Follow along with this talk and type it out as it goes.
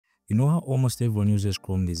You know how almost everyone uses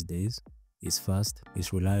Chrome these days? It's fast,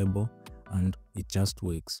 it's reliable, and it just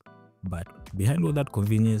works. But behind all that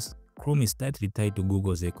convenience, Chrome is tightly tied to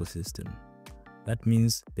Google's ecosystem. That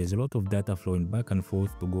means there's a lot of data flowing back and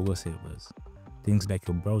forth to Google servers. Things like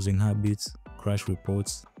your browsing habits, crash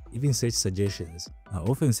reports, even search suggestions are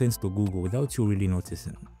often sent to Google without you really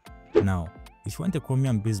noticing. Now, if you want a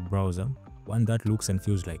Chromium-based browser, one that looks and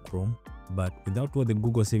feels like Chrome, but without all the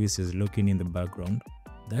Google services lurking in the background,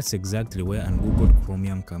 that's exactly where Ungoogled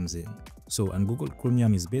Chromium comes in. So Ungoogled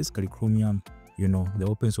Chromium is basically Chromium, the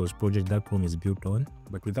open source project that Chrome is built on,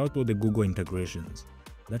 but without all the Google integrations.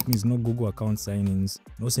 That means no Google account sign-ins,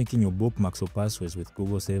 no syncing your bookmarks or passwords with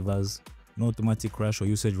Google servers, no automatic crash or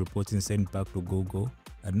usage reporting sent back to Google,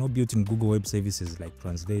 and no built-in Google web services like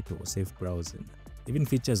Translate or Safe Browsing. Even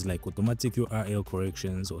features like automatic URL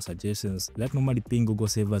corrections or suggestions that normally ping Google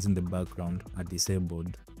servers in the background are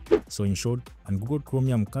disabled. So in short, Ungoogled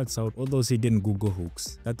Chromium cuts out all those hidden Google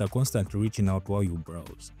hooks that are constantly reaching out while you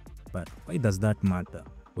browse. But why does that matter?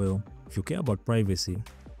 Well, if you care about privacy,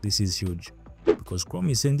 this is huge. Because Chrome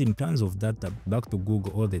is sending tons of data back to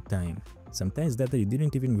Google all the time, sometimes data you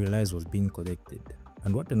didn't even realize was being collected.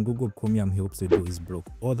 And what Ungoogled Chromium helps to do is block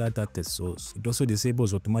all that at the source. It also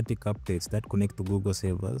disables automatic updates that connect to Google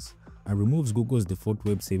servers and removes Google's default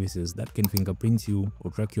web services that can fingerprint you or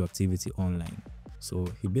track your activity online. So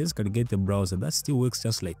you basically get a browser that still works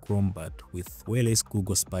just like Chrome but with way less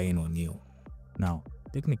Google spying on you. Now,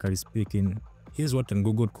 technically speaking, here's what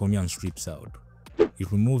Ungoogled Chromium strips out.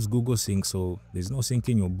 It removes Google Sync, so there's no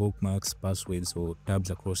syncing your bookmarks, passwords, or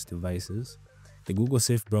tabs across devices. The Google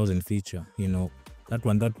Safe Browsing feature, that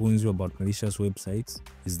one that warns you about malicious websites,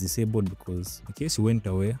 is disabled because, in case you weren't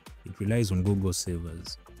aware, it relies on Google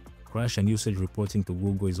servers. Crash and usage reporting to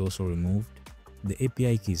Google is also removed. The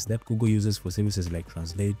API keys that Google uses for services like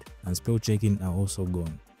Translate and spell checking are also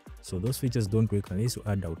gone. So those features don't work unless you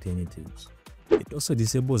add alternatives. It also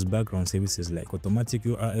disables background services like automatic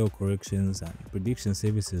URL corrections and prediction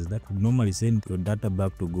services that would normally send your data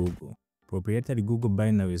back to Google. Proprietary Google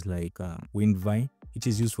binaries like WinVine, which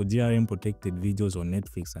is used for DRM protected videos on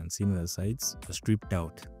Netflix and similar sites, are stripped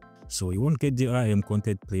out. So you won't get DRM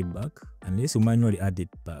content playback unless you manually add it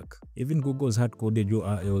back. Even Google's hard-coded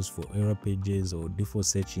URLs for error pages or default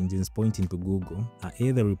search engines pointing to Google are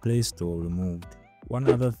either replaced or removed. One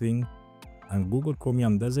other thing, Ungoogled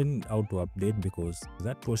Chromium doesn't auto-update because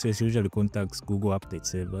that process usually contacts Google update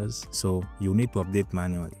servers, so you need to update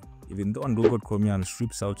manually. Even though Ungoogled Chromium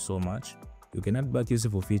strips out so much, you can add back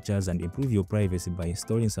useful features and improve your privacy by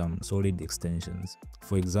installing some solid extensions.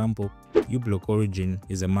 For example, uBlock Origin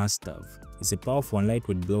is a must-have. It's a powerful and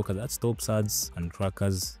lightweight blocker that stops ads and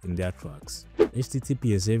trackers in their tracks.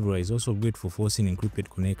 HTTPS Everywhere is also great for forcing encrypted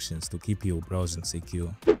connections to keep your browsing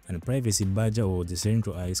secure. And Privacy Badger or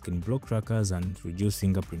Decentralized can block trackers and reduce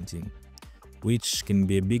fingerprinting, which can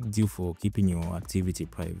be a big deal for keeping your activity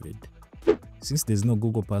private. Since there's no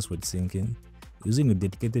Google password syncing, using a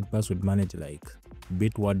dedicated password manager like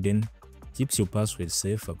Bitwarden keeps your password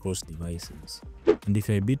safe across devices. And if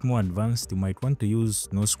you're a bit more advanced, you might want to use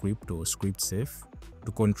NoScript or ScriptSafe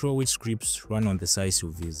to control which scripts run on the sites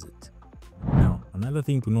you visit. Now, another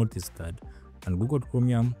thing to note is that Ungoogled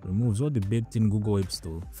Chromium removes all the built-in Google Web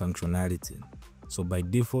Store functionality. So by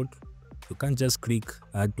default, you can't just click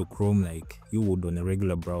Add to Chrome like you would on a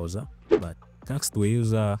regular browser, but thanks to a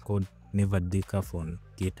user called NeverDecaf on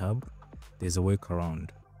GitHub, there's a workaround.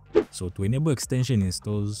 So to enable extension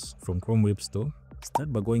installs from Chrome Web Store,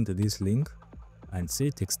 start by going to this link and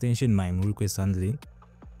set extension MIME request handling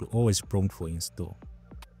to always prompt for install.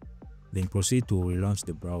 Then proceed to relaunch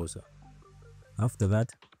the browser. After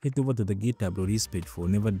that, head over to the GitHub release page for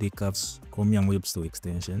NeverDecaf's Chromium Web Store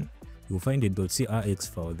extension. You'll find a .crx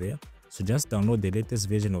file there, so just download the latest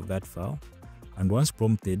version of that file and once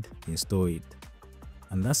prompted, install it.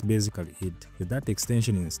 And that's basically it. With that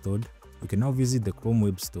extension installed, you can now visit the Chrome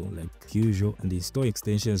Web Store like usual and install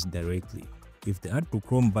extensions directly. If the Add to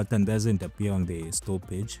Chrome button doesn't appear on the store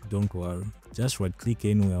page, don't worry. Just right click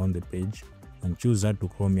anywhere on the page and choose Add to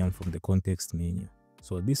Chromium from the context menu.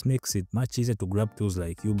 So this makes it much easier to grab tools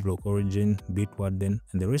like uBlock Origin, Bitwarden,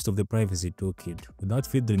 and the rest of the privacy toolkit without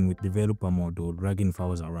fiddling with developer mode or dragging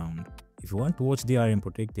files around. If you want to watch DRM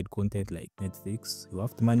protected content like Netflix, you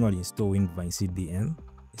have to manually install WinVine CDN.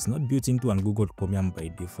 It's not built into Ungoogled Chromium by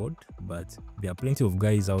default, but there are plenty of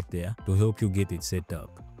guys out there to help you get it set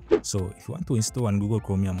up. So if you want to install Ungoogled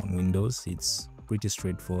Chromium on Windows, it's pretty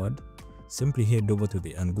straightforward. Simply head over to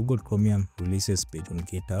the Ungoogled Chromium releases page on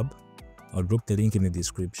GitHub. I'll drop the link in the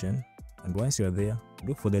description, and once you're there,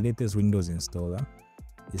 look for the latest Windows installer.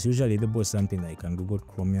 It's usually labeled something like Ungoogled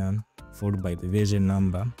Chromium, followed by the version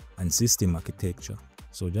number and system architecture.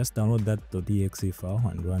 So just download that .exe file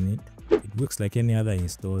and run it. It works like any other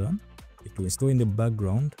installer. It will install in the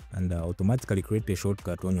background and automatically create a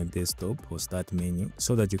shortcut on your desktop or start menu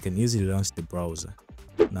so that you can easily launch the browser.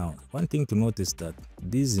 Now, one thing to note is that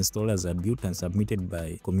these installers are built and submitted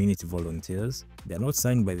by community volunteers. They are not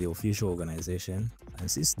signed by the official organization, and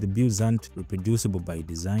since the builds aren't reproducible by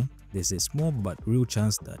design, there's a small but real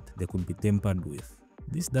chance that they could be tampered with.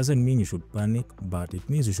 This doesn't mean you should panic, but it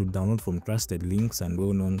means you should download from trusted links and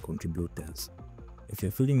well-known contributors. If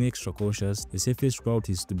you're feeling extra cautious, the safest route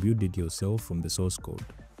is to build it yourself from the source code.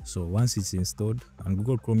 So once it's installed,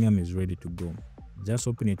 Ungoogled Chromium is ready to go. Just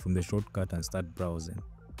open it from the shortcut and start browsing.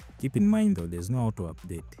 Keep in mind though, there's no auto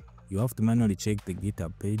update. You have to manually check the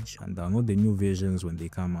GitHub page and download the new versions when they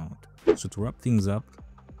come out. So to wrap things up,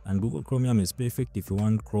 Ungoogled Chromium is perfect if you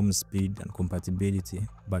want Chrome speed and compatibility,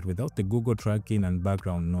 but without the Google tracking and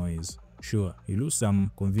background noise. Sure, you lose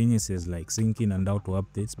some conveniences like syncing and auto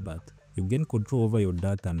updates, but you gain control over your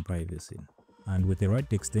data and privacy. And with the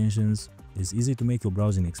right extensions, it's easy to make your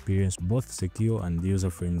browsing experience both secure and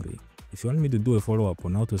user-friendly. If you want me to do a follow-up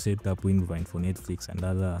on how to set up WinVine for Netflix and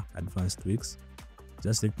other advanced tweaks,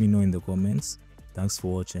 just let me know in the comments. Thanks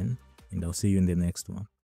for watching, and I'll see you in the next one.